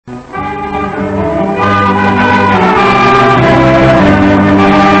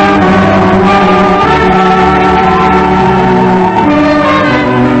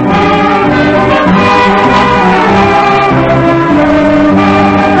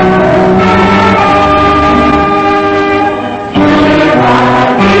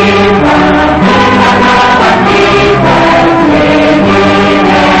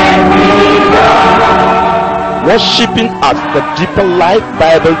Fellowshipping at the Deeper Life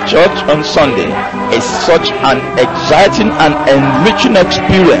Bible Church on Sunday is such an exciting and enriching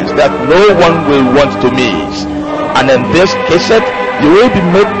experience that no one will want to miss. And in this cassette, you will be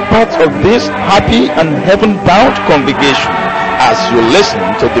made part of this happy and heaven-bound congregation. As you listen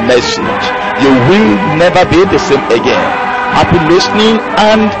to the message, you will never be the same again. Happy listening,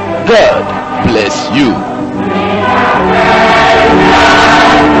 and God bless you.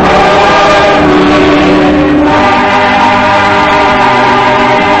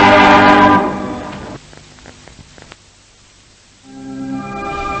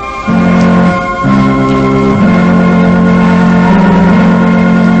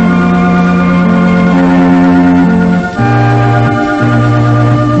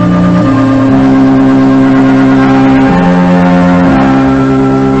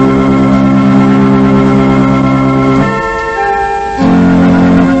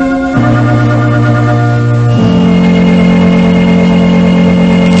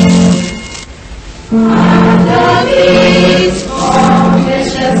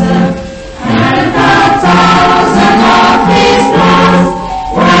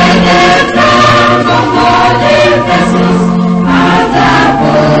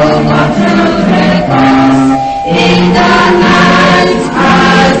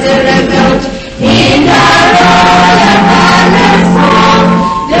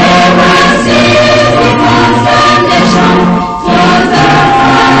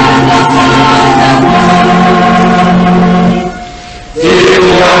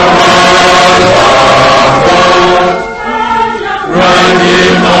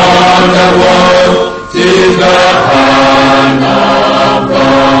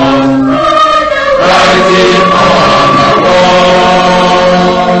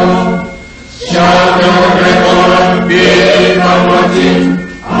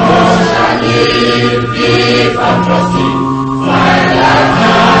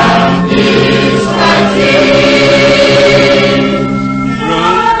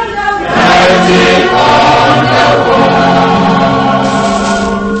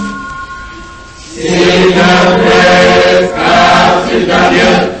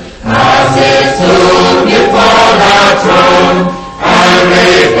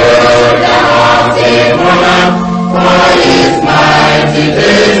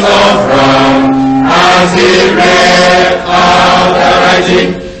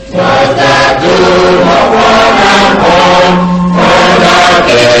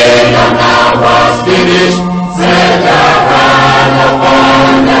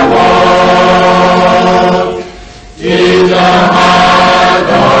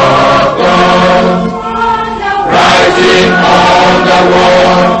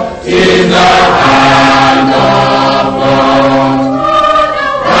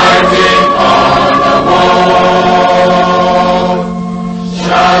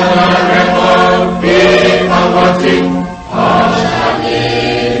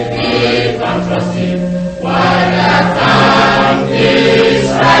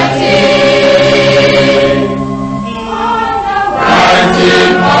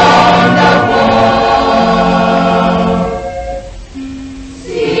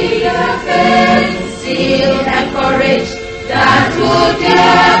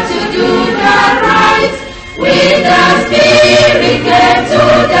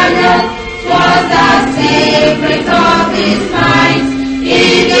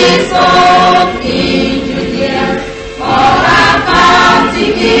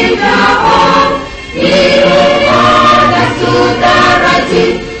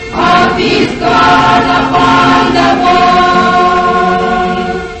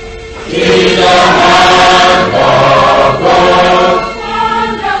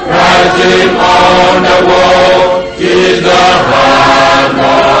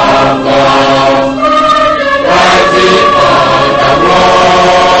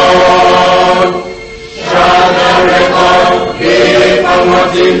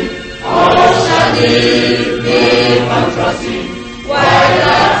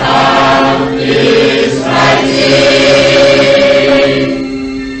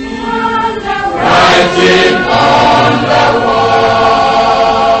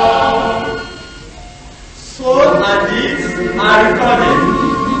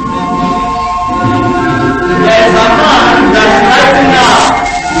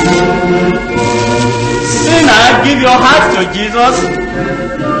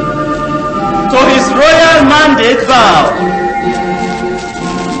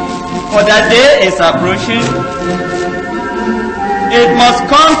 Approaching, it must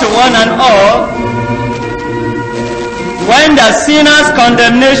come to one and all when the sinner's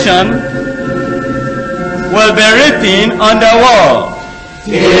condemnation will be written on the wall.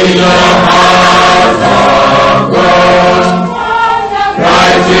 In your house of God,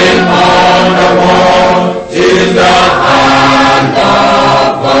 writing on the wall is the hand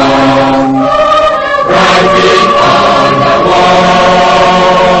of God. Writing on the wall.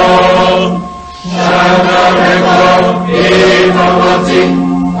 Shall the record be forgotten,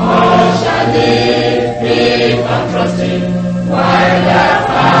 or shall it be trusting, while the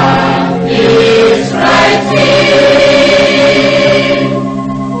hand is writing?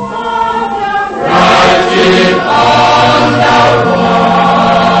 Writing on the wall.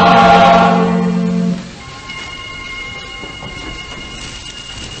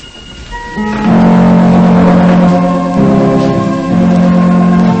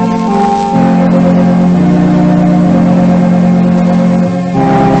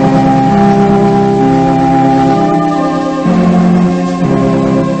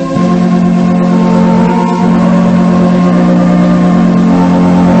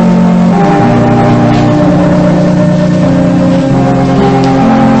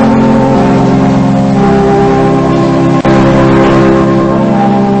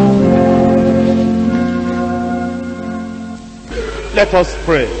 Let us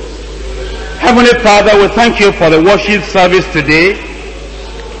pray. Heavenly Father, we thank you for the worship service today.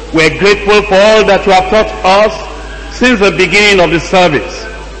 We're grateful for all that you have taught us since the beginning of the service.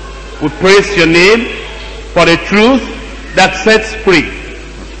 We praise your name for the truth that sets free.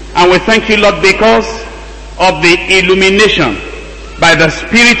 And we thank you, Lord, because of the illumination by the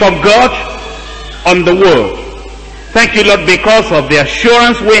Spirit of God on the Word. Thank you, Lord, because of the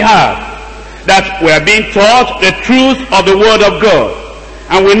assurance we have that we are being taught the truth of the Word of God.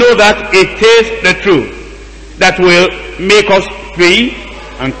 And we know that it is the truth that will make us free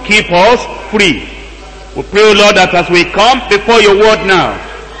and keep us free. We pray, Lord, that as we come before your Word now,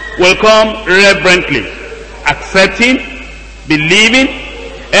 we'll come reverently, accepting, believing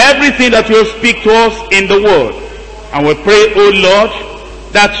everything that you speak to us in the Word. And we pray, oh Lord,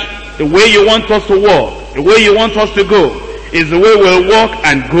 that the way you want us to walk, the way you want us to go, is the way we'll walk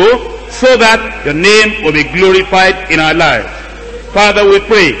and go, so that your name will be glorified in our lives. Father, we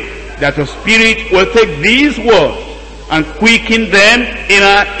pray that your Spirit will take these words and quicken them in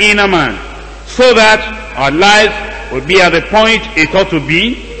our inner man, so that our lives will be at the point it ought to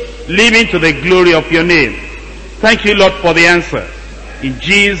be, living to the glory of your name. Thank you, Lord, for the answer. In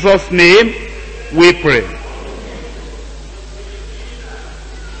Jesus' name we pray.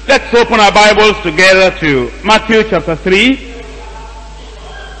 Let's open our Bibles together to Matthew chapter 3,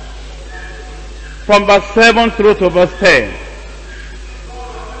 from verse 7 through to verse 10.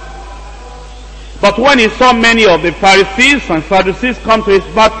 But when he saw many of the Pharisees and Sadducees come to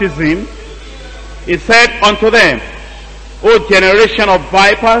his baptism, he said unto them, O generation of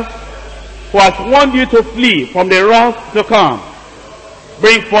vipers, who hath warned you to flee from the wrath to come?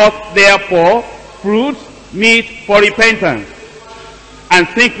 Bring forth therefore fruits meet for repentance, and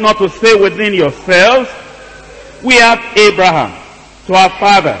think not to say within yourselves, We have Abraham to our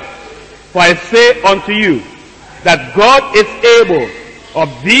father. For I say unto you, that God is able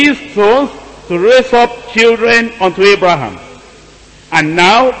of these stones to raise up children unto Abraham. And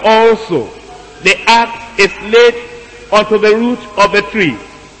now also the axe is laid unto the root of the tree.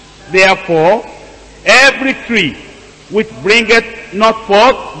 Therefore every tree which bringeth not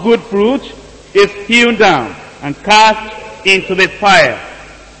forth good fruit is hewn down and cast into the fire.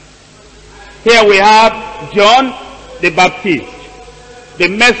 Here we have John the Baptist, the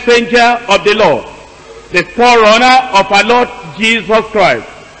messenger of the Lord, the forerunner of our Lord Jesus Christ,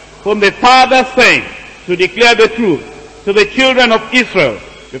 whom the Father sent to declare the truth to the children of Israel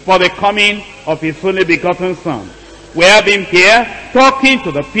before the coming of his only begotten Son. We have him here talking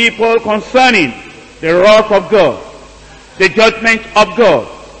to the people concerning the wrath of God, the judgment of God.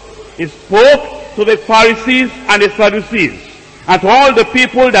 He spoke to the Pharisees and the Sadducees and to all the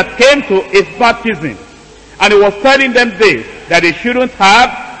people that came to his baptism. And he was telling them this, that they shouldn't have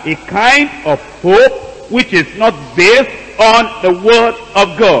a kind of hope which is not based on the word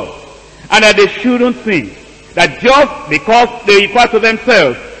of God. And that they shouldn't think that just because they refer to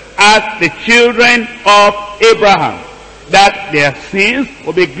themselves as the children of Abraham, that their sins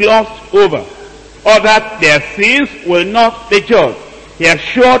will be glossed over, or that their sins will not be judged. He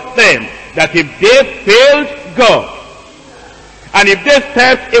assured them that if they failed God, and if they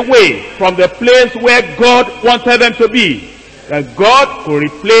stepped away from the place where God wanted them to be, that God could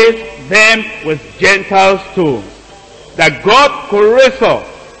replace them with Gentile stones. That God could raise up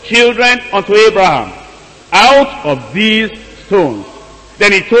children unto Abraham out of these stones.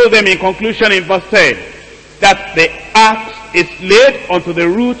 Then he told them in conclusion in verse 10, that the axe is laid unto the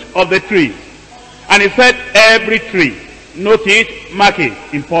root of the tree. And he said, every tree, note it, mark it,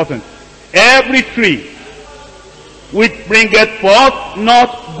 important. Every tree which bringeth forth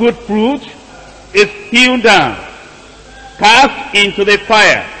not good fruit is hewn down, cast into the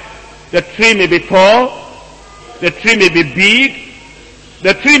fire. The tree may be tall, the tree may be big,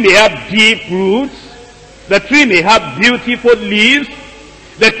 the tree may have deep roots, the tree may have beautiful leaves,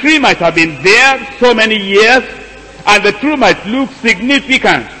 the tree might have been there so many years, and the tree might look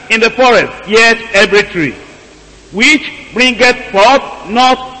significant in the forest, yet every tree which bringeth forth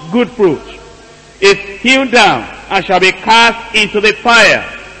not good fruit is hewn down and shall be cast into the fire.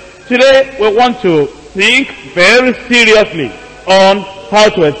 Today we want to think very seriously on how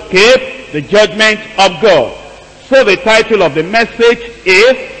to escape the judgment of God. So the title of the message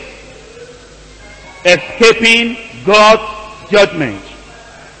is Escaping God's Judgment.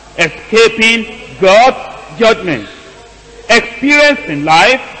 Escaping God's Judgment. Experience in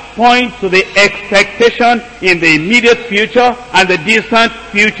life points to the expectation in the immediate future and the distant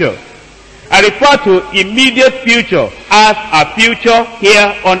future. I refer to immediate future as a future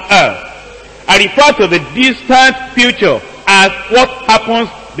here on earth. I refer to the distant future as what happens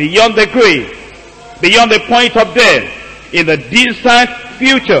beyond the grave, beyond the point of death. In the distant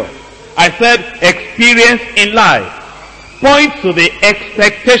future, I said experience in life points to the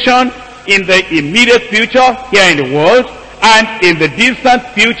expectation in the immediate future here in the world and in the distant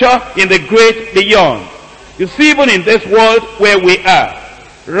future in the great beyond. You see, even in this world where we are,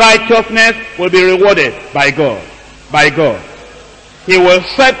 righteousness will be rewarded by God. By God. He will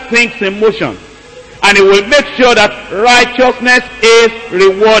set things in motion, and he will make sure that righteousness is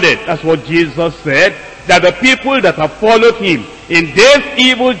rewarded. That's what Jesus said, that the people that have followed him in this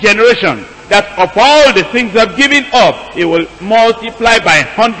evil generation, that of all the things they've given up, he will multiply by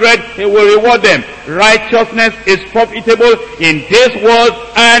 100, he will reward them. Righteousness is profitable in this world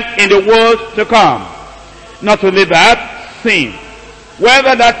and in the world to come. Not only that, sin,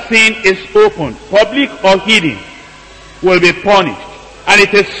 whether that sin is open, public or hidden, will be punished. And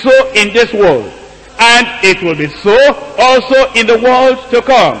it is so in this world, and it will be so also in the world to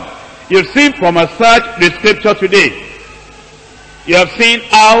come. You've seen from a search the scripture today, you have seen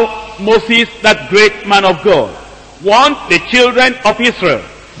how Moses, that great man of God, warned the children of Israel.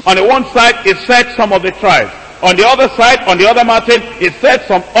 On the one side, he said some of the tribes. On the other side, on the other mountain, he said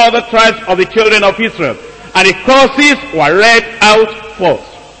some other tribes of the children of Israel. And the curses were read out first.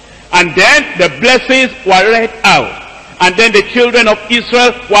 And then the blessings were read out. And then the children of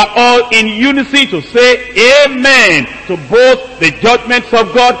Israel were all in unison to say amen to both the judgments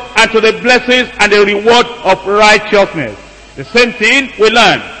of God and to the blessings and the reward of righteousness. The same thing we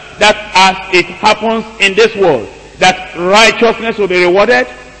learn, that as it happens in this world, that righteousness will be rewarded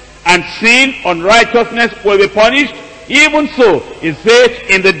and sin, unrighteousness will be punished. Even so is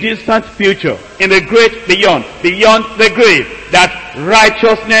it in the distant future, in the great beyond, beyond the grave, that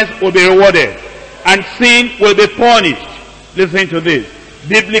righteousness will be rewarded and sin will be punished. Listen to this.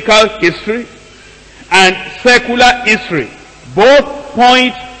 Biblical history and secular history both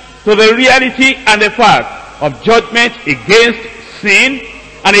point to the reality and the fact of judgment against sin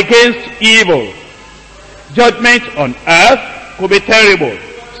and against evil. Judgment on earth could be terrible,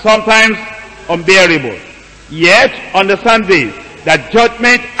 sometimes unbearable. Yet understand this, that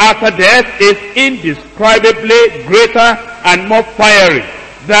judgment after death is indescribably greater and more fiery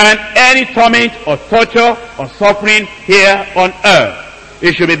than any torment or torture or suffering here on earth.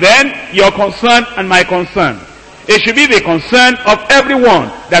 It should be then your concern and my concern. It should be the concern of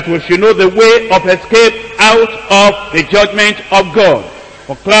everyone that we should know the way of escape out of the judgment of God.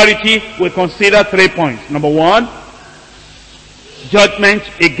 For clarity, we'll consider 3 points. Number 1, judgment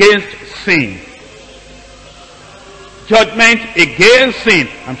against sin. Judgment against sin.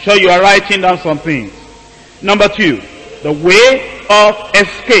 I'm sure you are writing down some things. Number 2, the way of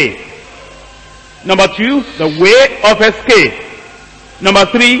escape. Number 2, the way of escape. Number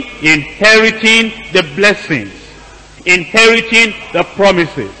 3, inheriting the blessings. Inheriting the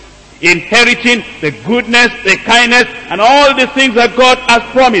promises. Inheriting the goodness, the kindness, and all the things that God has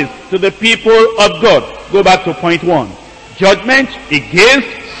promised to the people of God. Go back to point 1. Judgment against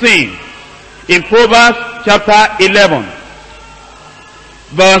sin. In Proverbs chapter 11,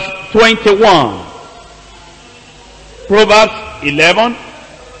 verse 21. Proverbs 11,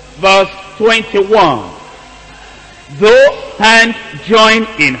 verse 21. Though hand join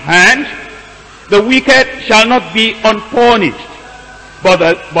in hand, the wicked shall not be unpunished, but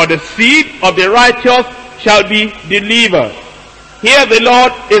the seed of the righteous shall be delivered. Here the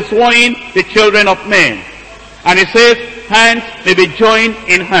Lord is warning the children of men, and he says, hands may be joined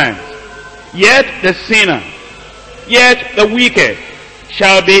in hands. Yet the sinner, yet the wicked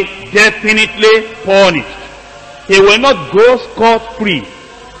shall be definitely punished. He will not go scot-free.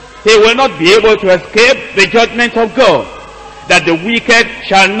 He will not be able to escape the judgment of God, that the wicked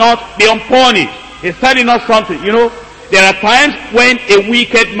shall not be unpunished. He's telling us something. You know, there are times when a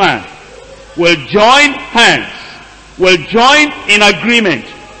wicked man will join hands, will join in agreement,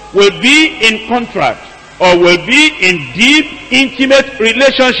 will be in contract, or will be in deep, intimate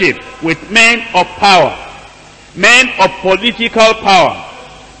relationship with men of power, men of political power,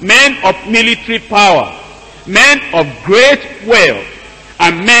 men of military power, men of great wealth,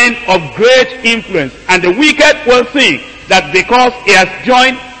 and men of great influence. And the wicked will think that because he has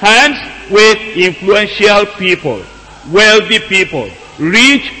joined hands with influential people, wealthy people,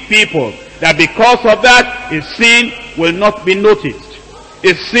 rich people, that because of that his sin will not be noticed,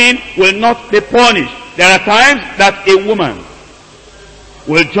 his sin will not be punished. There are times that a woman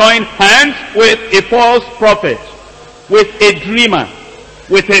will join hands with a false prophet, with a dreamer,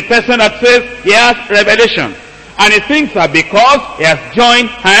 with a person that says he has revelation, and he thinks that because he has joined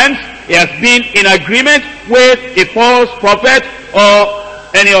hands, he has been in agreement with a false prophet or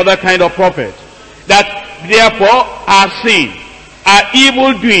any other kind of prophet, that therefore our sin, our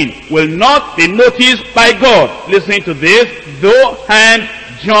evil doing will not be noticed by God. Listen to this: though hand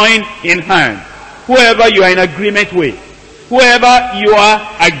join in hand. Whoever you are in agreement with, whoever you are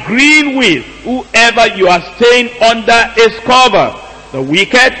agreeing with, whoever you are staying under his cover, the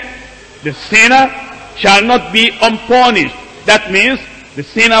wicked, the sinner, shall not be unpunished. That means the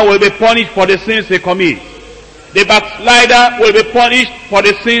sinner will be punished for the sins he commits. The backslider will be punished for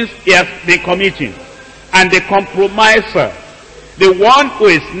the sins he has been committing. And the compromiser, the one who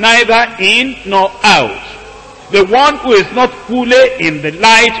is neither in nor out, the one who is not fully in the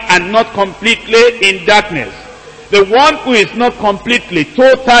light and not completely in darkness, the one who is not completely,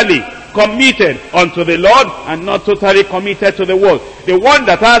 totally committed unto the Lord and not totally committed to the world, the one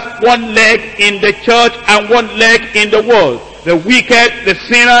that has one leg in the church and one leg in the world, the wicked, the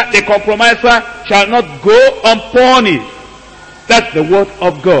sinner, the compromiser shall not go unpunished. That's the word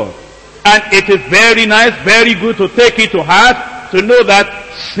of God. And it is very nice, very good to take it to heart, to know that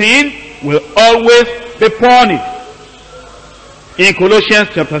sin will always be punished. In Colossians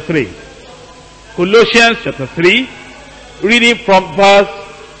chapter 3. Colossians chapter 3, reading from verse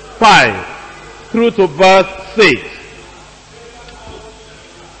 5 through to verse 6.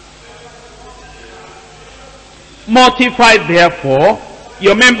 Mortify therefore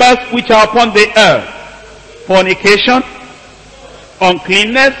your members which are upon the earth: fornication,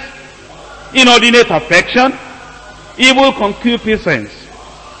 uncleanness, inordinate affection, evil concupiscence,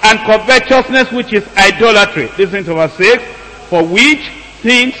 and covetousness, which is idolatry. Listen to verse 6. For which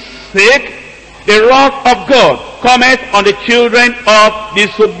things sake the wrath of God cometh on the children of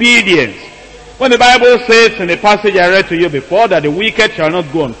disobedience. When the Bible says in the passage I read to you before that the wicked shall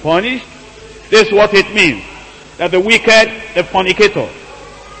not go unpunished, this is what it means. That the wicked, the fornicator,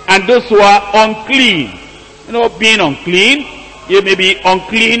 and those who are unclean. You know, being unclean, you may be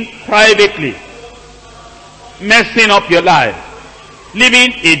unclean privately, messing up your life,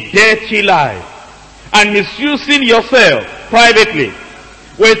 living a dirty life, and misusing yourself privately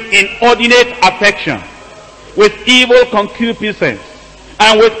with inordinate affection, with evil concupiscence,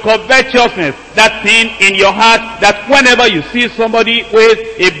 and with covetousness, that thing in your heart that whenever you see somebody with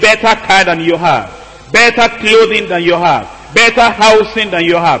a better car than you have, better clothing than you have, better housing than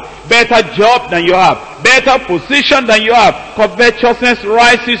you have, better job than you have, better position than you have, covetousness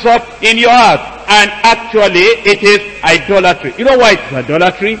rises up in your heart. And actually it is idolatry. You know why it's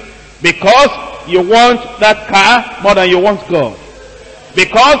idolatry? Because you want that car more than you want God.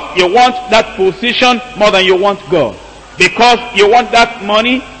 Because you want that position more than you want God. Because you want that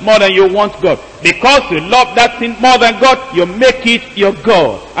money more than you want God. Because you love that thing more than God, you make it your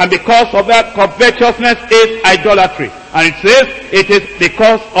God. And because of that, covetousness is idolatry. And it says it is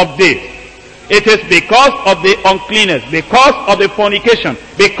because of this. It is because of the uncleanness, because of the fornication,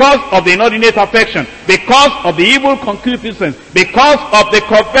 because of the inordinate affection, because of the evil concupiscence, because of the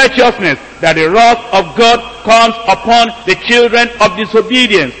covetousness, that the wrath of God comes upon the children of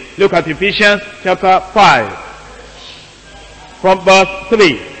disobedience. Look at Ephesians chapter 5, from verse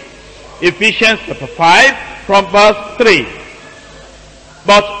 3. Ephesians chapter 5, from verse 3.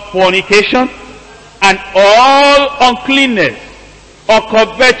 But fornication and all uncleanness or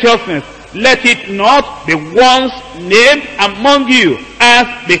covetousness, let it not be once named among you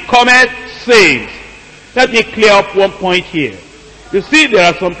as becometh saints. Let me clear up one point here. You see, there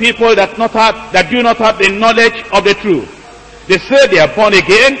are some people that do not have the knowledge of the truth. They say they are born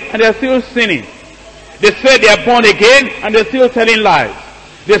again and they are still sinning. They say they are born again and they are still telling lies.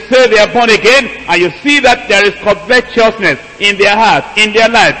 They say they are born again, and you see that there is covetousness in their heart, in their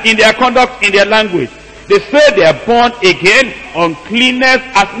life, in their conduct, in their language. They say they are born again, uncleanness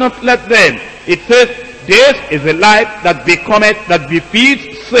has not left them. It says, this is a life that becometh, that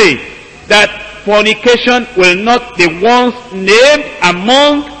befits sin, that fornication will not be once named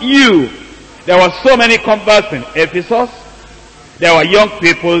among you. There were so many converts in Ephesus. There were young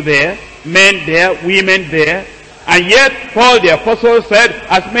people there, men there, women there. And yet, Paul the apostle said,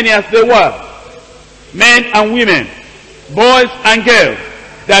 as many as they were, men and women, boys and girls,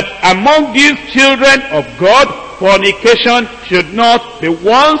 that among these children of God, fornication should not be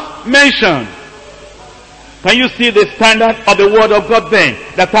once mentioned. Can you see the standard of the word of God then?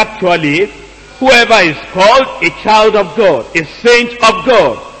 That actually, whoever is called a child of God, a saint of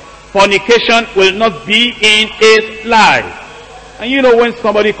God, fornication will not be in his life. And you know, when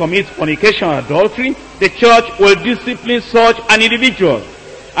somebody commits fornication or adultery, the church will discipline such an individual.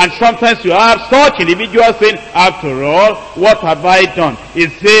 And sometimes you have such individuals saying, after all, what have I done?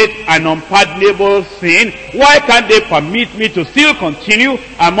 Is it an unpardonable sin? Why can't they permit me to still continue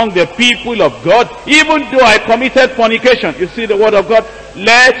among the people of God, even though I committed fornication? You see the word of God,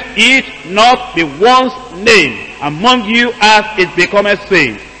 let it not be once named among you as it becometh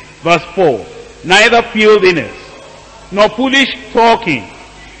sin. Verse 4, neither filthiness, nor foolish talking,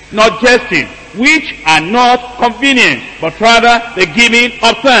 nor jesting, which are not convenient, but rather the giving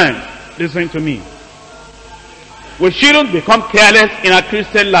of thanks. Listen to me. We shouldn't become careless in our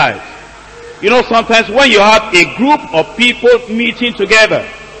Christian lives. You know, sometimes when you have a group of people meeting together,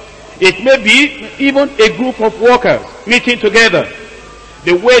 it may be even a group of workers meeting together,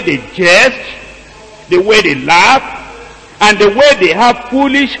 the way they jest, the way they laugh, and the way they have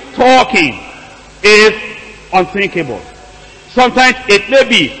foolish talking is unthinkable. Sometimes it may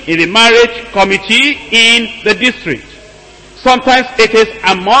be in the marriage committee in the district. Sometimes it is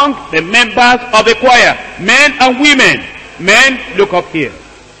among the members of the choir, men and women. Men, look up here.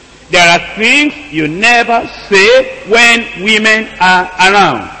 There are things you never say when women are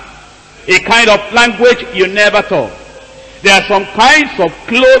around. A kind of language you never talk. There are some kinds of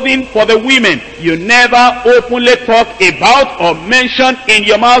clothing for the women you never openly talk about or mention in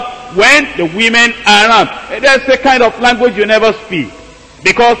your mouth when the women are around. There's a kind of language you never speak,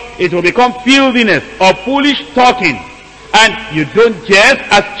 because it will become filthiness or foolish talking. And you don't jest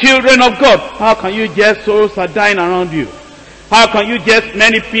as children of God. How can you jest? Souls are dying around you. How can you jest?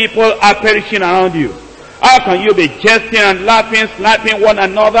 Many people are perishing around you. How can you be jesting and laughing, slapping one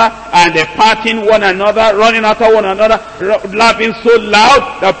another, and patting one another, running after one another, laughing so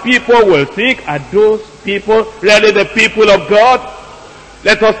loud that people will think, are those people really the people of God?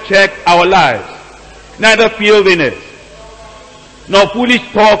 Let us check our lives. Neither filthiness, nor foolish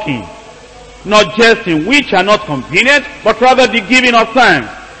talking, nor jesting, which are not convenient, but rather the giving of thanks.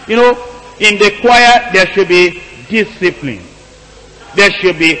 You know, in the choir there should be discipline. There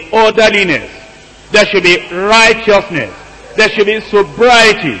should be orderliness. There should be righteousness. There should be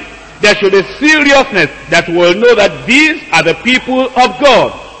sobriety. There should be seriousness, that will know that these are the people of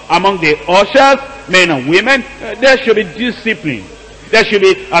God. Among the ushers, men and women, there should be discipline. There should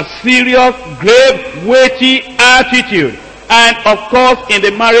be a serious, grave, weighty attitude. And of course, in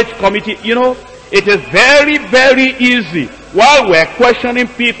the marriage committee, you know, it is very, very easy. While we're questioning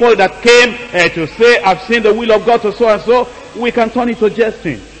people that came to say, I've seen the will of God to so and so, we can turn it to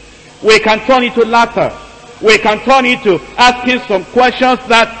jesting. We can turn it to laughter. We can turn it to asking some questions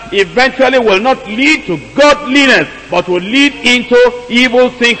that eventually will not lead to godliness, but will lead into evil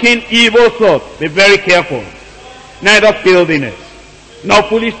thinking, evil thoughts. Be very careful. Neither filthiness, nor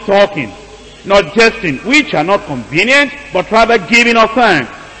foolish talking, nor jesting, which are not convenient, but rather giving of thanks.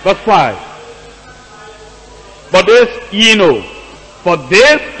 Verse 5. For this ye know,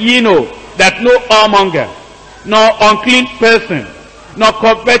 that no whoremonger, nor unclean person, nor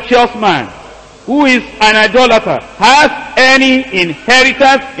covetous man, who is an idolater, has any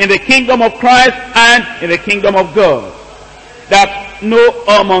inheritance in the kingdom of Christ and in the kingdom of God. That no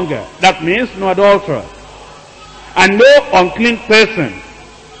whoremonger, that means no adulterer, and no unclean person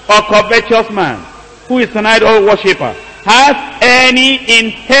or covetous man, who is an idol worshipper, has any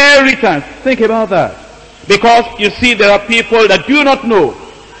inheritance. Think about that. Because you see, there are people that do not know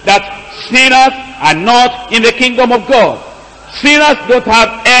that sinners are not in the kingdom of God. Sinners don't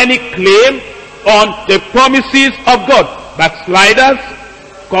have any claim on the promises of God. Backsliders,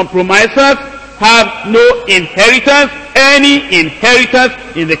 compromisers have no inheritance, any inheritance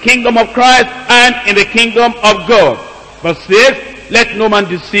in the kingdom of Christ and in the kingdom of God. But says, let no man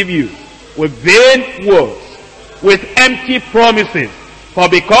deceive you with vain words, with empty promises. For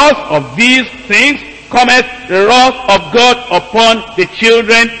because of these things, cometh the wrath of God upon the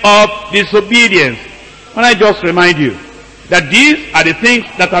children of disobedience. And I just remind you that these are the things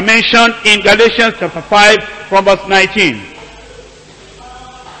that are mentioned in Galatians chapter 5 from verse 19.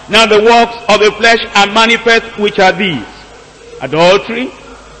 Now the works of the flesh are manifest, which are these: adultery.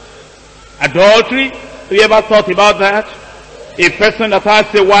 Adultery. Have you ever thought about that? A person that has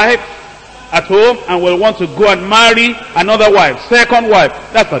a wife at home and will want to go and marry another wife, second wife,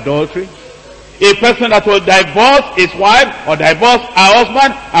 that's adultery. A person that will divorce his wife or divorce her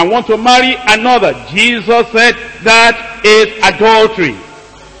husband and want to marry another, Jesus said that is adultery.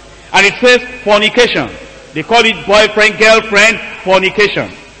 And it says fornication. They call it boyfriend, girlfriend,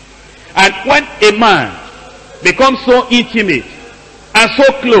 fornication. And when a man becomes so intimate and so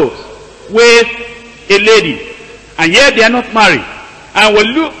close with a lady, and yet they are not married, and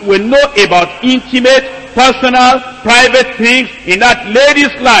we know about intimate, personal, private things in that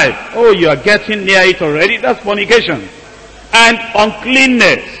lady's life, oh, you are getting near it already. That's fornication. And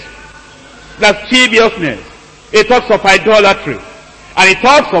uncleanness, lasciviousness. It talks of idolatry, and it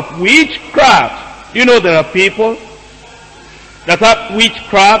talks of witchcraft. You know, there are people that have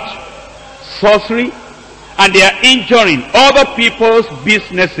witchcraft, sorcery, and they are injuring other people's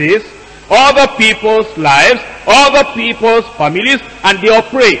businesses, other people's lives, other people's families, and they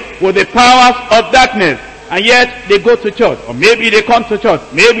operate with the powers of darkness. And yet they go to church, or maybe they come to church.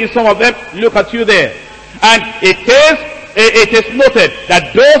 Maybe some of them look at you there. And it is noted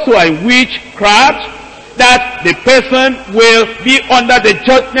that those who are in witchcraft, that the person will be under the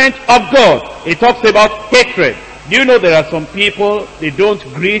judgment of God. It talks about hatred. Do you know there are some people, they don't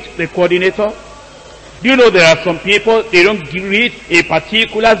greet the coordinator? Do you know there are some people, they don't greet a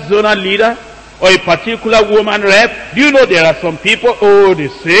particular zonal leader or a particular woman rep? Do you know there are some people, oh, they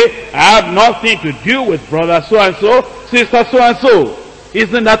say, I have nothing to do with brother so-and-so, sister so-and-so.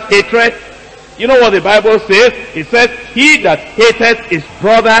 Isn't that hatred? You know what the Bible says? It says, he that hateth his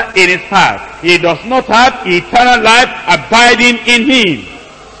brother in his heart, he does not have eternal life abiding in him.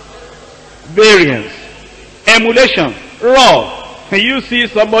 Variance, emulation, wrath. Can you see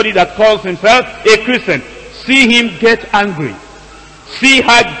somebody that calls himself a Christian? See him get angry. See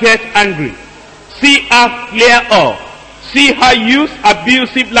her get angry. See her flare up. See her use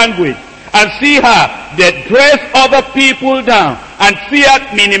abusive language. And see her that dress other people down. And see her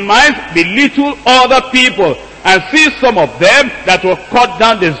minimize, belittle other people. And see some of them that will cut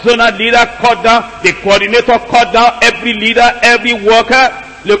down the zonal leader, cut down the coordinator, cut down every leader, every worker.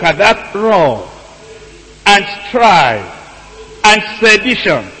 Look at that, wrath and strife and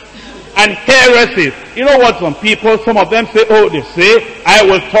sedition and heresy. You know what some people, some of them say, oh, they say, I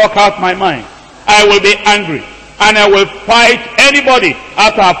will talk out my mind. I will be angry. And I will fight anybody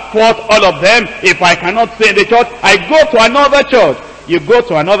after I've fought all of them. If I cannot stay in the church, I go to another church. You go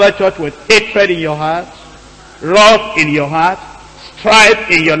to another church with hatred in your heart, wrath in your heart, strife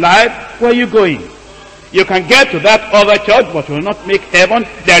in your life. Where are you going? You can get to that other church, but will not make heaven.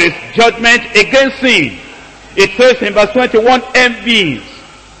 There is judgment against sin. It says in verse 21, envyings.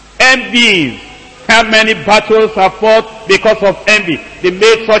 Envyings. How many battles are fought because of envy? They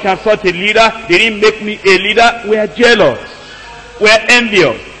made such and such a leader. They didn't make me a leader. We are jealous. We are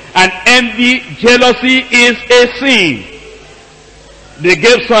envious. And envy, jealousy is a sin. They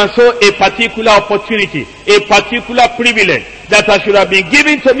gave so and so a particular opportunity, a particular privilege that I should have been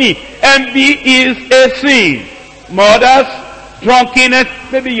given to me. Envy is a sin. Murders, drunkenness.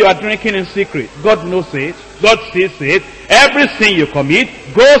 Maybe you are drinking in secret. God knows it. God sees it. Every sin you commit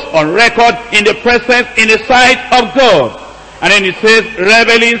goes on record in the presence, in the sight of God. And then it says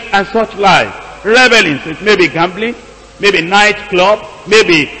revelings and such like. Revelings, it may be gambling, maybe nightclub,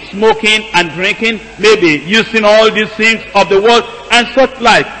 maybe smoking and drinking, maybe using all these things of the world and such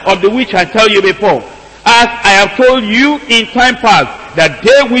like, of the which I tell you before. As I have told you in time past, that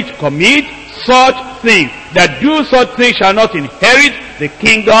they which commit such things, that do such things, shall not inherit the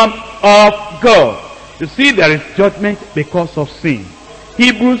kingdom of God. You see, there is judgment because of sin.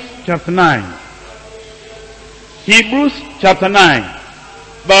 Hebrews chapter 9. Hebrews chapter 9,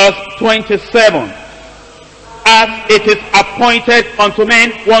 verse 27. As it is appointed unto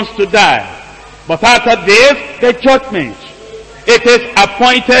men once to die, but after this the judgment. It is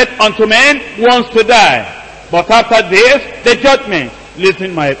appointed unto men once to die, but after this the judgment.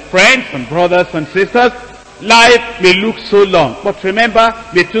 Listen, my friends and brothers and sisters, life may look so long, but remember,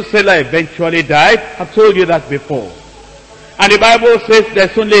 Methuselah eventually died. I've told you that before. And the Bible says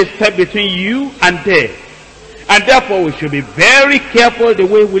there's only a step between you and death. And therefore we should be very careful the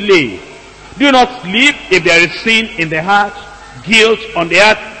way we live. Do not sleep if there is sin in the heart, guilt on the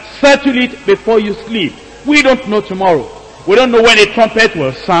heart. Settle it before you sleep. We don't know tomorrow. We don't know when a trumpet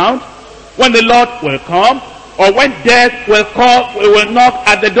will sound. when the Lord will come, or when death will knock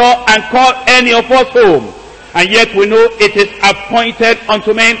at the door and call any of us home. And yet we know it is appointed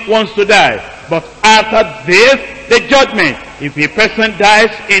unto men once to die. But after this, the judgment. If a person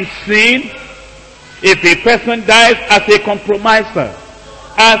dies in sin, if a person dies as a compromiser,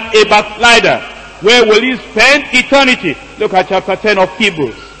 as a backslider, where will he spend eternity? Look at chapter 10 of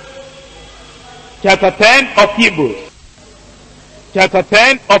Hebrews. Chapter 10 of Hebrews. Chapter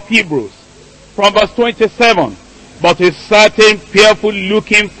 10 of Hebrews. From verse 27. But a certain fearful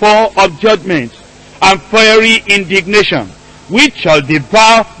looking for of judgment and fiery indignation, which shall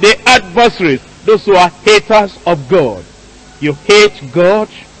devour the adversaries, those who are haters of God. You hate God,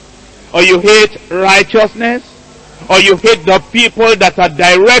 or you hate righteousness, or you hate the people that are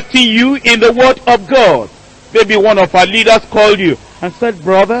directing you in the word of God. Maybe one of our leaders called you and said,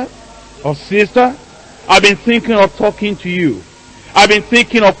 brother or sister, I've been thinking of talking to you. I've been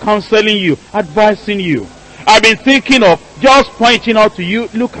thinking of counseling you, advising you. I've been thinking of just pointing out to you,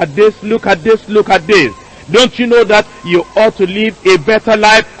 look at this, look at this, look at this. Don't you know that you ought to live a better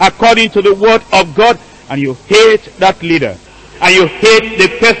life according to the word of God? And you hate that leader. And you hate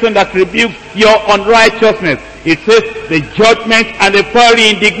the person that rebukes your unrighteousness. It says the judgment and the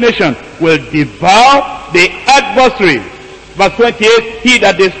fiery indignation will devour the adversary. Verse 28, he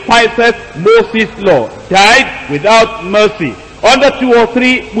that despiseth Moses' law died without mercy, under 2 or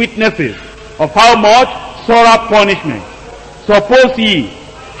 3 witnesses. Of how much? Sore punishment. Suppose ye,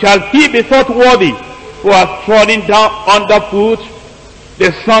 shall he be thought worthy, who has trodden down underfoot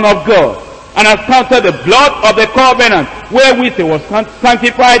the Son of God, and has counted the blood of the covenant, wherewith he was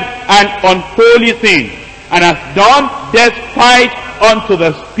sanctified, an unholy thing, and has done despite unto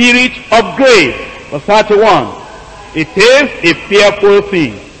the Spirit of grace. Verse 31. It is a fearful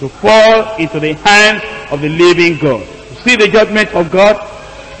thing to fall into the hands of the living God. You see the judgment of God,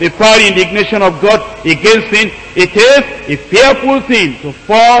 the fiery indignation of God against sin. It is a fearful thing to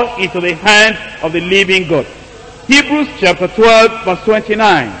fall into the hands of the living God. Hebrews chapter 12 verse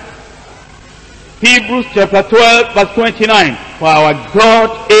 29. Hebrews chapter 12 verse 29. For our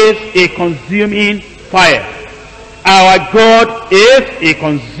God is a consuming fire. Our God is a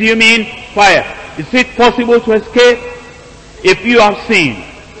consuming fire. Is it possible to escape? If you have sinned,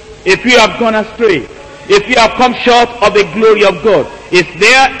 if you have gone astray, if you have come short of the glory of God, is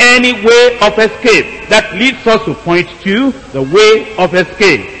there any way of escape? That leads us to point to the way of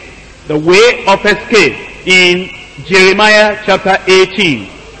escape. The way of escape in Jeremiah chapter 18.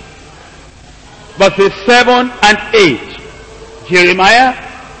 Verses 7 and 8. Jeremiah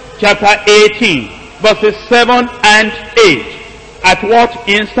chapter 18. Verses 7 and 8. At what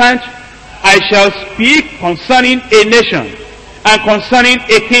instant? I shall speak concerning a nation and concerning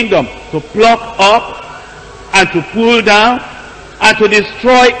a kingdom, to pluck up and to pull down and to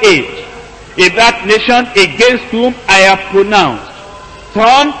destroy it. If that nation against whom I have pronounced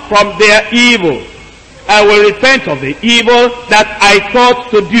turn from their evil, I will repent of the evil that I thought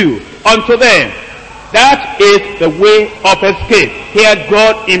to do unto them. That is the way of escape. Here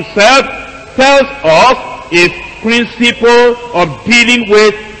God himself tells us his principle of dealing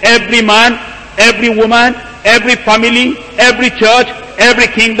with every man, every woman, every family, every church, every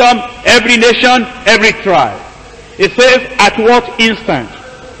kingdom, every nation, every tribe. It says, at what instant?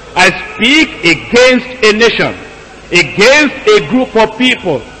 I speak against a nation, against a group of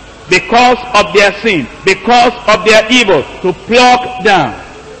people, because of their sin, because of their evil, to pluck down,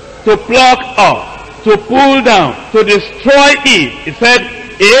 to pluck up, to pull down, to destroy it. It said,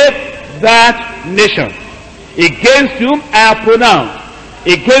 if that nation against whom I have pronounced,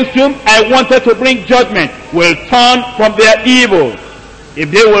 against whom I wanted to bring judgment, will turn from their evil, if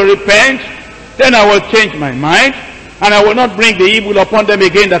they will repent, then I will change my mind, and I will not bring the evil upon them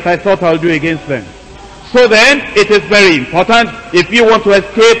again that I thought I would do against them. So then, it is very important, if you want to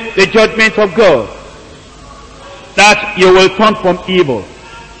escape the judgment of God, that you will turn from evil.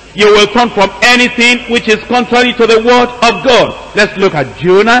 You will turn from anything which is contrary to the word of God. Let's look at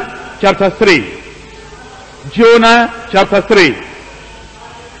Jonah chapter 3. Jonah chapter 3.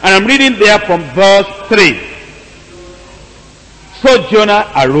 And I'm reading there from verse 3. So Jonah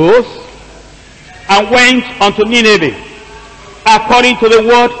arose and went unto Nineveh, according to the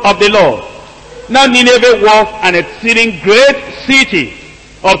word of the Lord. Now Nineveh was an exceeding great city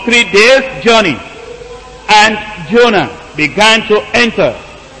of 3 days' journey. And Jonah began to enter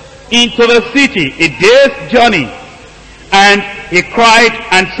into the city a day's journey. And he cried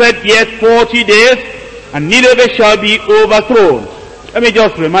and said, yet 40 days, and Nineveh shall be overthrown. Let me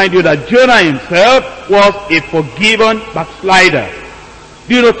just remind you that Jonah himself was a forgiven backslider.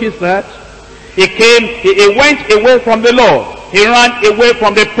 Do you notice that? He went away from the Lord. he ran away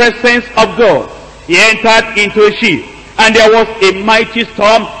from the presence of God. He entered into a ship, and there was a mighty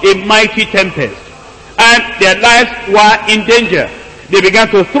storm, a mighty tempest, and their lives were in danger. They began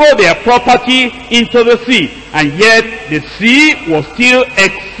to throw their property into the sea, and yet the sea was still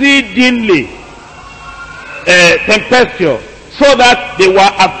exceedingly tempestuous, so that they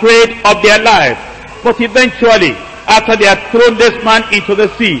were afraid of their lives. But eventually, after they had thrown this man into the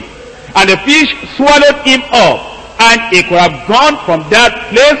sea, and the fish swallowed him up, and he could have gone from that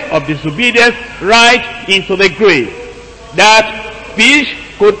place of disobedience right into the grave. That fish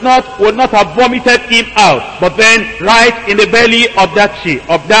would not have vomited him out, but then right in the belly of that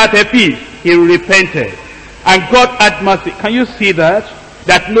fish, he repented, and God had mercy. Can you see that?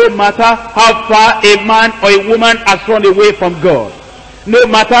 That no matter how far a man or a woman has run away from God, no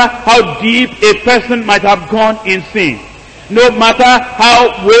matter how deep a person might have gone in sin, no matter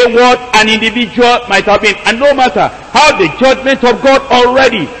how wayward an individual might have been, and no matter how the judgment of God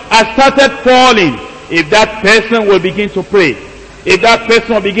already has started falling, if that person will begin to pray, if that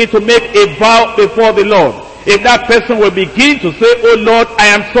person will begin to make a vow before the Lord, if that person will begin to say, oh Lord, I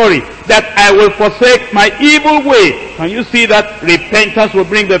am sorry that I will forsake my evil way, can you see that repentance will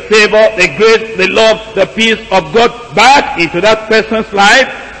bring the favor, the grace, the love, the peace of God back into that person's life?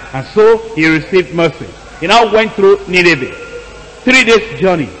 And so he received mercy. He now went through Nineveh, 3 days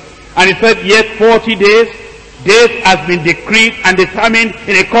journey, and he said, yet 40 days has been decreed and determined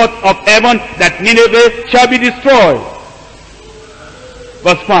in a court of heaven that Nineveh shall be destroyed.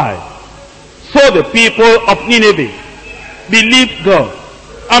 Verse 5. So the people of Nineveh believed God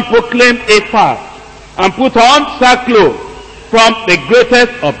and proclaimed a fast and put on sackcloth, from the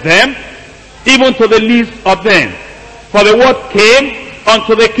greatest of them even to the least of them. For the word came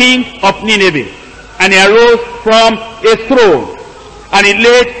unto the king of Nineveh, and he arose from his throne, and he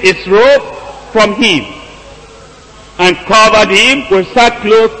laid his robe from him, and covered him with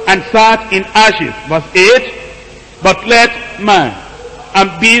sackcloth, and sat in ashes. Verse 8. But let man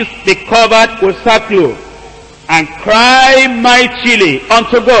and beast be covered with sackcloth, and cry mightily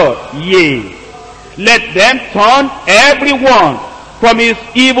unto God. Yea, let them turn every one from his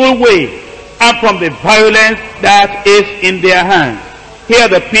evil way, and from the violence that is in their hands. Here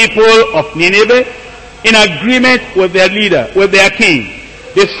the people of Nineveh, in agreement with their leader, with their king,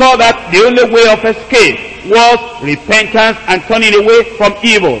 they saw that the only way of escape was repentance and turning away from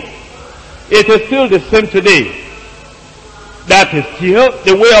evil. It is still the same today. That is still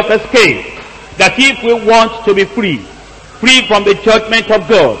the way of escape. That if we want to be free from the judgment of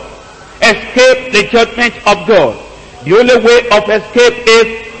God, escape the judgment of God, the only way of escape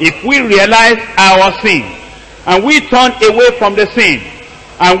is if we realize our sin, and we turn away from the sin,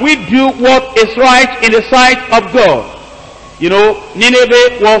 and we do what is right in the sight of God. You know,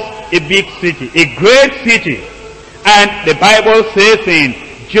 Nineveh was a big city, a great city. And the Bible says in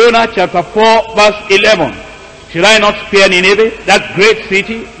Jonah chapter 4 verse 11, should I not spare Nineveh, that great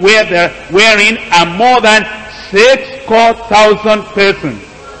city, wherein are more than 6,000 persons,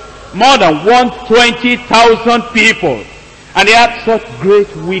 more than 120,000 people, and they had such great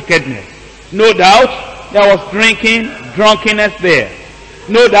wickedness. No doubt there was drinking, drunkenness there.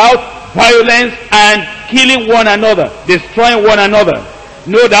 No doubt violence and killing one another, destroying one another.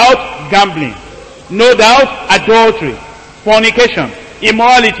 No doubt gambling. No doubt adultery, fornication,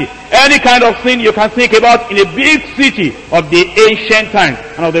 immorality, any kind of sin you can think about in a big city of the ancient times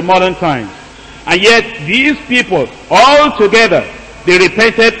and of the modern times. And yet these people all together, they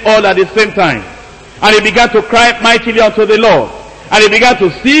repented all at the same time, and they began to cry mightily unto the Lord, and they began to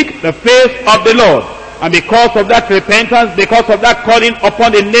seek the face of the Lord. And because of that repentance, because of that calling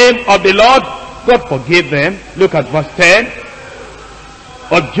upon the name of the Lord, God forgave them. Look at verse 10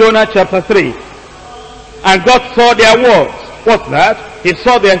 of Jonah chapter 3. And God saw their works. What's that? He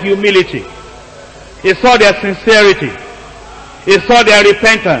saw their humility. He saw their sincerity. He saw their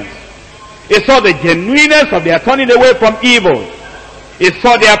repentance. He saw the genuineness of their turning away from evil. He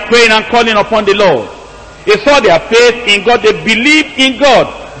saw their praying and calling upon the Lord. He saw their faith in God. They believed in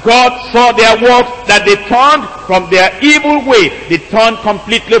God. God saw their works, that they turned from their evil way. They turned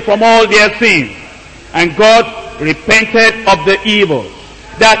completely from all their sins. And God repented of the evil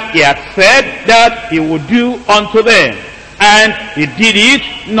that he had said that he would do unto them. And he did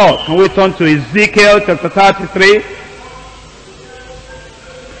it not. Can we turn to Ezekiel chapter 33?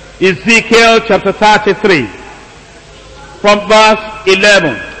 Ezekiel chapter 33. From verse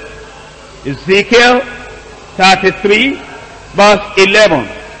 11. Ezekiel 33 verse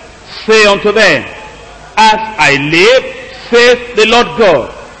 11. Say unto them, as I live, saith the Lord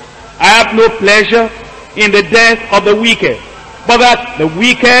God, I have no pleasure in the death of the wicked, but that the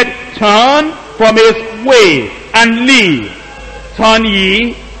wicked turn from his way and live. turn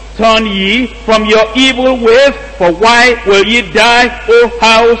ye from your evil ways, for why will ye die, O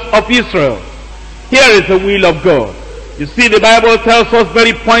house of Israel? Here is the will of God. You see, the Bible tells us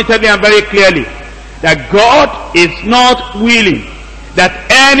very pointedly and very clearly that God is not willing that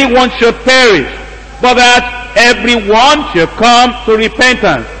anyone should perish, but that everyone should come to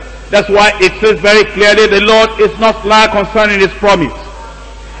repentance. That's why it says very clearly, the Lord is not slack concerning his promise,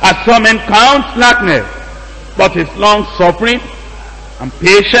 as some men count slackness, but is long suffering and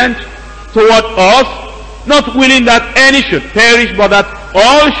patient toward us, not willing that any should perish, but that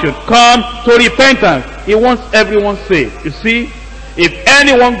all should come to repentance. He wants everyone saved. You see, if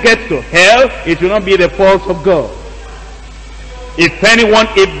anyone gets to hell, it will not be the fault of God. If anyone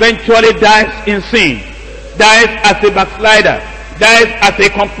eventually dies in sin, dies as a backslider, dies as a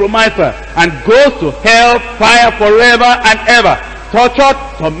compromiser, and goes to hell fire forever and ever, tortured,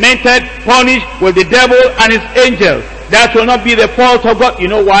 tormented, punished with the devil and his angels, that will not be the fault of God. You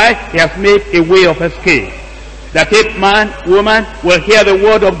know why? He has made a way of escape. That if man, woman will hear the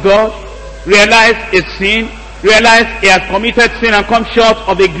word of God, realize his sin, realize he has committed sin and come short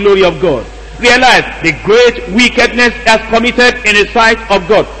of the glory of God, realize the great wickedness he has committed in the sight of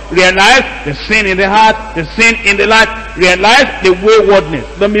God, realize the sin in the heart, the sin in the life, realize the waywardness,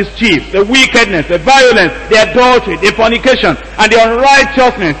 the mischief, the wickedness, the violence, the adultery, the fornication, and the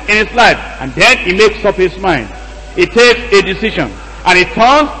unrighteousness in his life. And then he makes up his mind. He takes a decision and he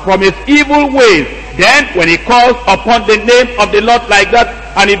turns from his evil ways. Then when he calls upon the name of the Lord like that,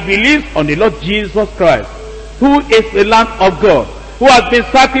 and he believes on the Lord Jesus Christ, who is the Lamb of God, who has been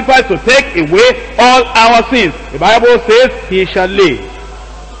sacrificed to take away all our sins, the Bible says he shall live,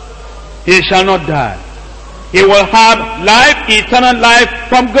 he shall not die. He will have life, eternal life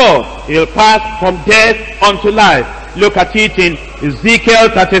from God. He will pass from death unto life. Look at it in Ezekiel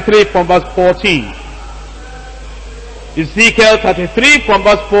 33 from verse 14. Ezekiel 33 from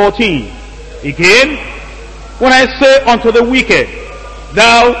verse 14. Again, when I say unto the wicked,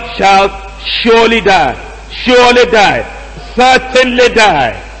 thou shalt surely die, certainly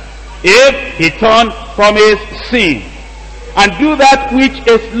die, if he turn from his sin, and do that which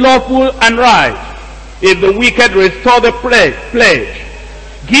is lawful and right, if the wicked restore the pledge,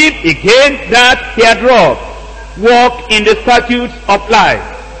 give again that he had robbed, walk in the statutes of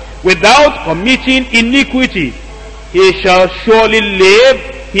life, without committing iniquity, he shall surely live,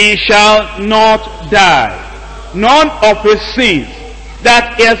 he shall not die. None of his sins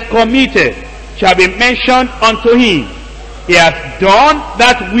that he has committed shall be mentioned unto him. He has done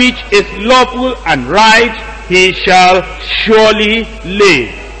that which is lawful and right, he shall surely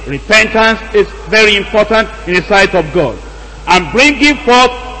live. Repentance is very important in the sight of God. And bringing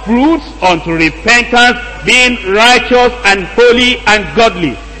forth fruits unto repentance, being righteous and holy and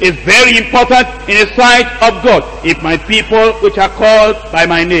godly, is very important in the sight of God. If my people which are called by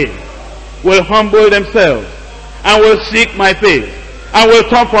my name will humble themselves and will seek my face and will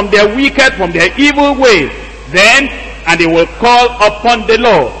turn from their wicked, from their evil ways, then, and they will call upon the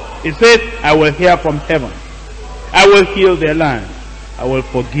Lord, he says, I will hear from heaven, I will heal their land, I will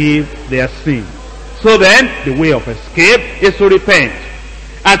forgive their sin. So then, the way of escape is to repent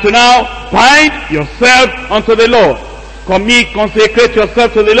and to now bind yourself unto the Lord. Consecrate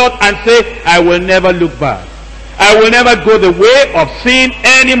yourself to the Lord and say, I will never look back. I will never go the way of sin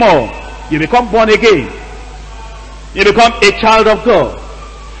anymore. You become born again. You become a child of God.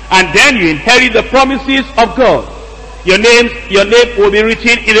 And then you inherit the promises of God. Your name will be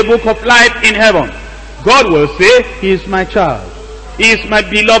written in the book of life in heaven. God will say, he is my child, he is my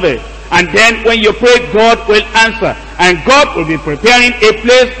beloved. And then when you pray, God will answer. And God will be preparing a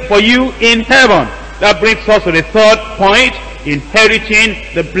place for you in heaven. That brings us to the third point, inheriting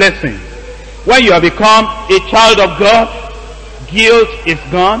the blessing. When you have become a child of God, guilt is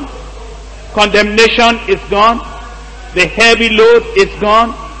gone, condemnation is gone, the heavy load is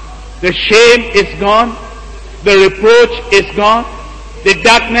gone, the shame is gone, the reproach is gone, the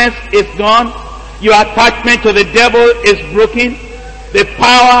darkness is gone, your attachment to the devil is broken, the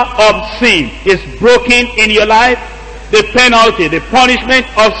power of sin is broken in your life, the penalty, the punishment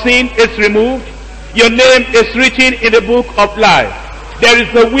of sin is removed, your name is written in the book of life. There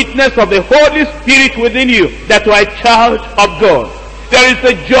is the witness of the Holy Spirit within you that you are a child of God. There is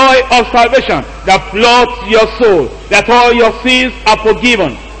the joy of salvation that floods your soul, that all your sins are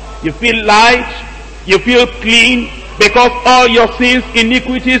forgiven. You feel light, you feel clean, because all your sins,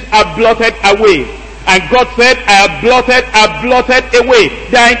 iniquities are blotted away. And God said, I have blotted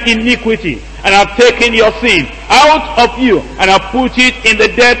away thine iniquity, and I've taken your sin out of you, and I've put it in the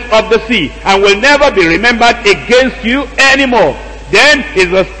depth of the sea, and will never be remembered against you anymore. Then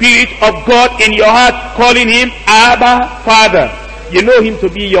is the Spirit of God in your heart calling him Abba, Father. you know him to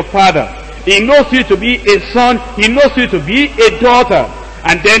be your father. He knows you to be a son. He knows you to be a daughter.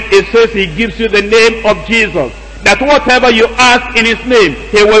 And then it says he gives you the name of Jesus, that whatever you ask in his name,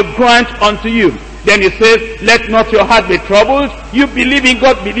 he will grant unto you. Then he says, let not your heart be troubled. You believe in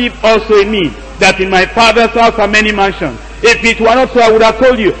God, believe also in me, that in my Father's house are many mansions. If it were not so, I would have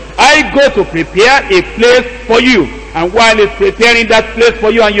told you, I go to prepare a place for you. And while he's preparing that place for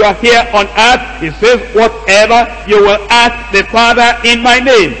you and you are here on earth, he says, whatever you will ask the Father in my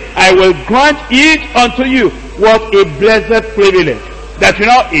name, I will grant each unto you. What a blessed privilege, that you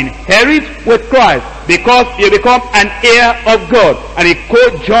now inherit with Christ, because you become an heir of God and a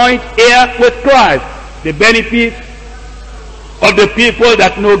co-joint heir with Christ. The benefit of the people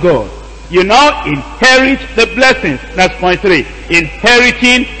that know God. You now inherit the blessings. That's point 3.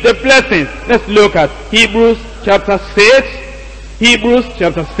 Inheriting the blessings. Let's look at Hebrews chapter 6. Hebrews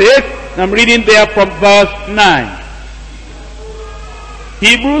chapter 6. I'm reading there from verse 9.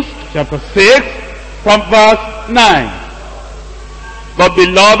 Hebrews chapter 6 from verse 9. But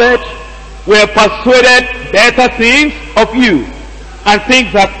beloved, we are persuaded better things of you, and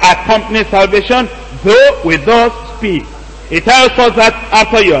things that accompany salvation, though we thus speak. It tells us that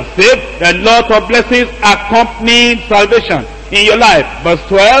after you are saved, there are a lot of blessings accompanying salvation in your life. Verse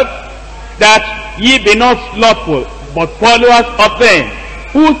 12, that ye be not slothful, but followers of them,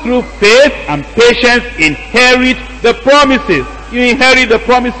 who through faith and patience inherit the promises. You inherit the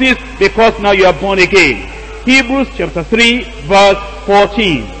promises because now you are born again. Hebrews chapter 3 verse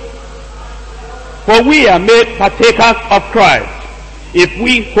 14. For we are made partakers of Christ, if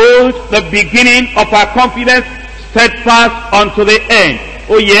we hold the beginning of our confidence steadfast unto the end.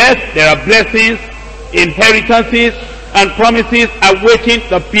 Oh yes, there are blessings, inheritances, and promises awaiting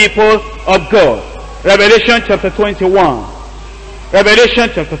the people of God. Revelation chapter 21. Revelation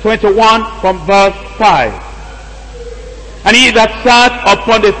chapter 21 from verse 5. And he that sat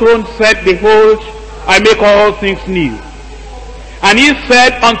upon the throne said, behold, I make all things new. And he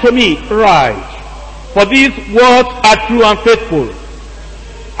said unto me, write, for these words are true and faithful.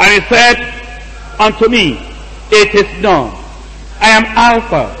 And he said unto me, it is done. I am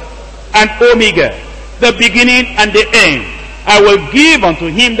Alpha and Omega, the beginning and the end. I will give unto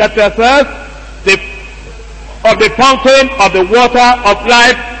him that thirsteth of the fountain of the water of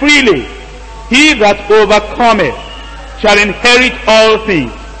life freely. He that overcometh shall inherit all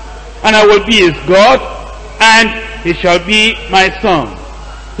things, and I will be his God, and he shall be my son.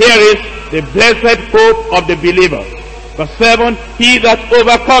 Here is the blessed hope of the believer. Verse 7, he that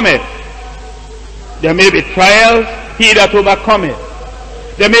overcometh. There may be trials, he that overcometh.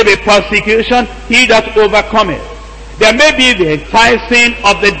 There may be persecution, he that overcometh. There may be the enticing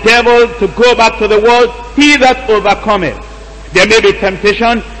of the devil to go back to the world, he that overcometh. There may be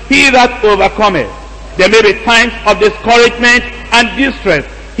temptation, he that overcometh. There may be times of discouragement and distress,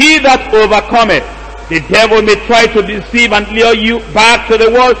 he that overcometh. The devil may try to deceive and lure you back to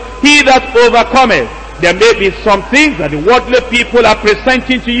the world, he that overcometh. There may be some things that the worldly people are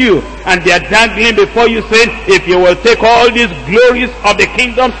presenting to you, and they are dangling before you, saying, if you will take all these glories of the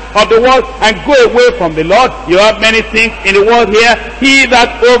kingdom of the world and go away from the Lord, you have many things in the world here. He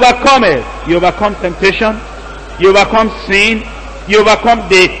that overcometh. You overcome temptation, you overcome sin, you overcome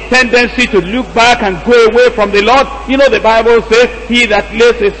the tendency to look back and go away from the Lord. You know, the Bible says, he that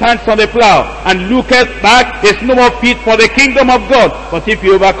lays his hands on the plow and looketh back is no more fit for the kingdom of God. But if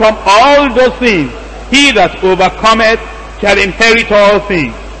you overcome all those things, he that overcometh shall inherit all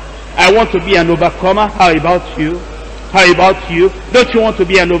things. I want to be an overcomer. How about you? How about you? Don't you want to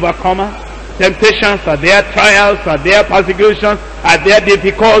be an overcomer? Temptations are there, trials are there, persecutions are there,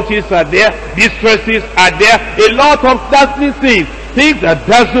 difficulties are there, distresses are there, a lot of dazzling things that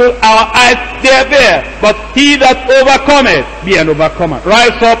dazzle our eyes, they are there. But he that overcometh, be an overcomer.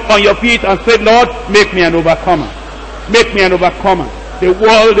 Rise up on your feet and say, Lord, make me an overcomer. Make me an overcomer. The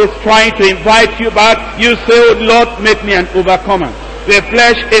world is trying to invite you back. You say, oh Lord, make me an overcomer. The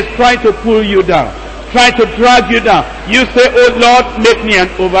flesh is trying to pull you down, trying to drag you down. You say, oh Lord, make me an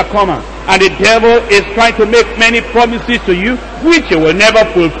overcomer. And the devil is trying to make many promises to you, which you will never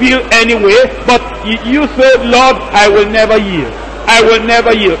fulfill anyway. But you say, Lord, I will never yield. I will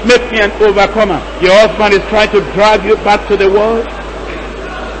never yield. Make me an overcomer. Your husband is trying to drag you back to the world.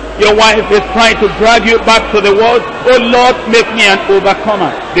 Your wife is trying to drag you back to the world. Oh Lord, make me an overcomer.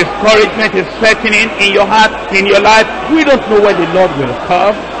 Discouragement is setting in your heart, in your life. We don't know when the Lord will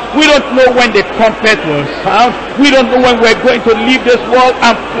come. We don't know when the trumpet will sound. We don't know when we're going to leave this world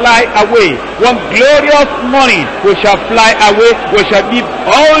and fly away. One glorious morning we shall fly away. We shall leave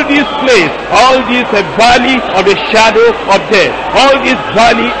all this place, all this valley of the shadow of death, all this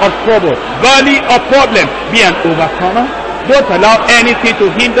valley of trouble, valley of problem. Be an overcomer. Don't allow anything to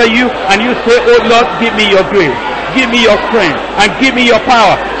hinder you, and you say, oh Lord, give me your grace, give me your strength, and give me your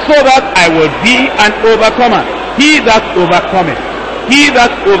power, so that I will be an overcomer. He that overcometh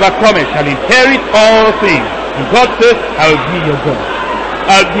shall inherit all things. And God says, I'll be your God.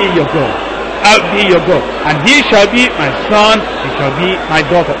 I'll be your God. I'll be your God. And he shall be my son, he shall be my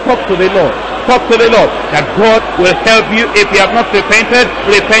daughter. Talk to the Lord. Talk to the Lord that God will help you. If you have not repented,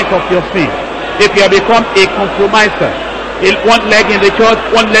 repent of your sin. If you have become a compromiser, one leg in the church,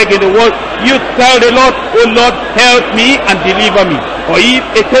 one leg in the world, you tell the Lord, oh Lord, help me and deliver me. Or if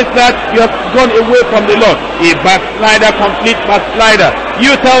it is that you have gone away from the Lord, a backslider, complete backslider,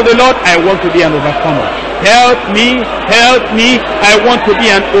 you tell the Lord, I want to be an overcomer. Help me, I want to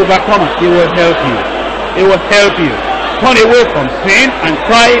be an overcomer. He will help you. He will help you. Turn away from sin and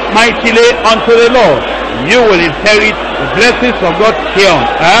cry mightily unto the Lord. You will inherit the blessings of God here on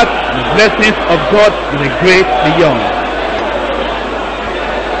earth, the blessings of God in the great beyond.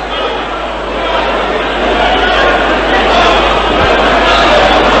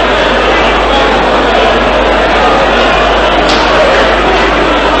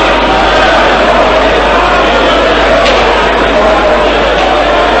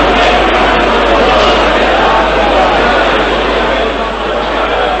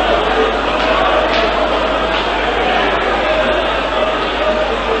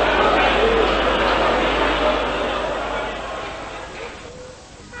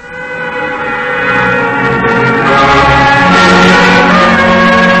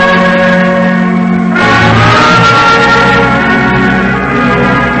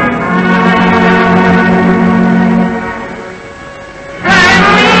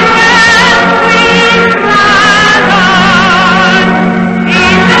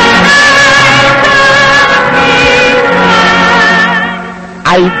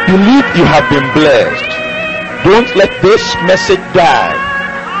 I believe you have been blessed. Don't let this message die.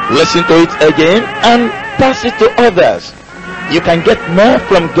 Listen to it again and pass it to others. You can get more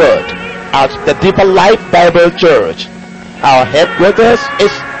from God at the Deeper Life Bible Church. Our headquarters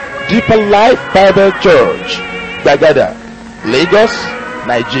is Deeper Life Bible Church, Bagada, Lagos,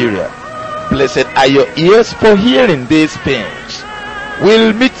 Nigeria. Blessed are your ears for hearing these things.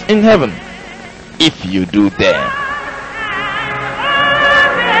 We'll meet in heaven if you do them.